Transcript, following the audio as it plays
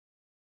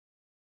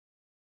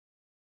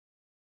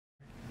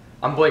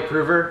I'm Blake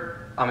Gruver.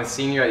 I'm a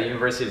senior at the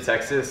University of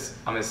Texas.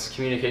 I'm a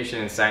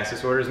communication and science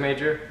disorders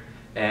major,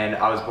 and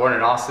I was born in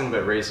Austin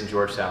but raised in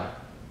Georgetown.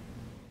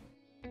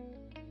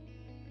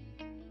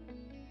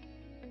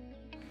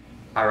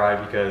 I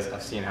ride because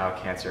I've seen how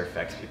cancer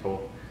affects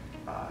people.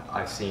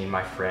 I've seen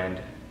my friend,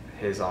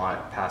 his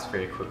aunt, pass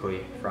very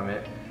quickly from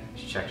it.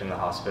 She checked in the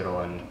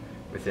hospital and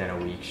within a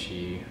week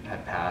she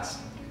had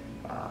passed.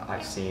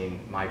 I've seen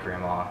my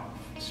grandma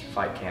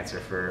fight cancer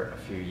for a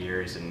few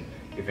years and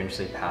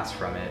eventually pass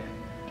from it.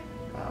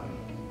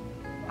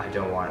 I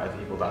don't want other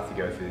people to have to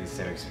go through these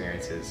same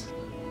experiences.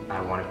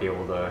 I want to be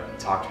able to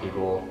talk to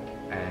people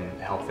and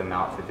help them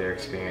out through their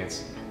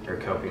experience or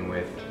coping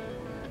with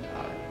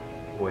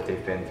what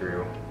they've been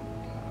through.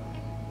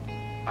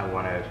 I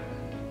want to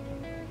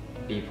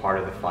be part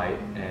of the fight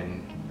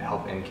and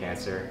help end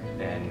cancer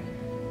and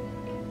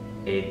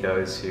aid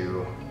those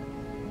who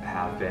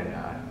have been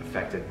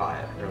affected by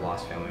it or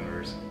lost family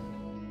members.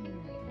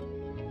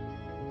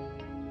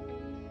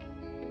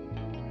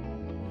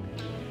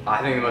 I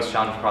think the most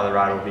challenging part of the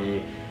ride will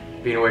be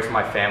being away from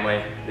my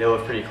family. They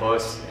live pretty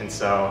close, and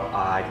so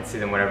I can see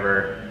them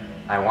whenever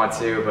I want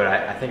to, but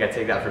I think I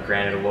take that for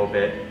granted a little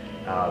bit,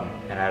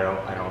 and I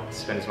don't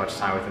spend as much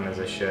time with them as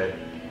I should.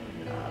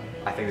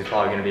 I think there's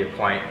probably going to be a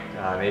point,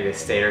 maybe a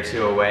state or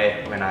two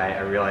away, when I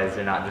realize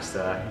they're not just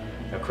a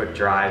quick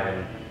drive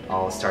and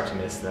I'll start to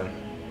miss them.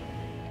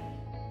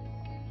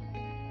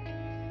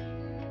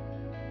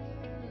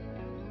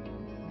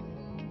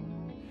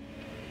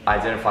 I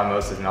identify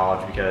most as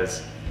knowledge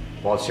because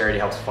while charity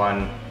helps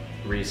fund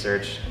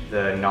research,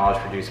 the knowledge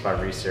produced by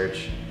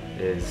research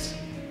is,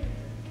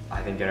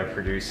 I think, going to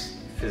produce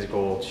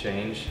physical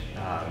change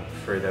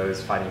for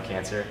those fighting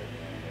cancer.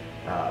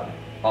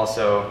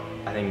 Also,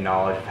 I think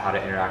knowledge of how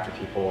to interact with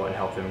people and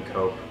help them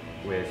cope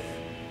with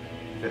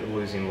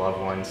losing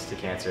loved ones to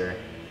cancer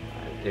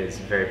is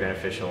very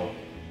beneficial.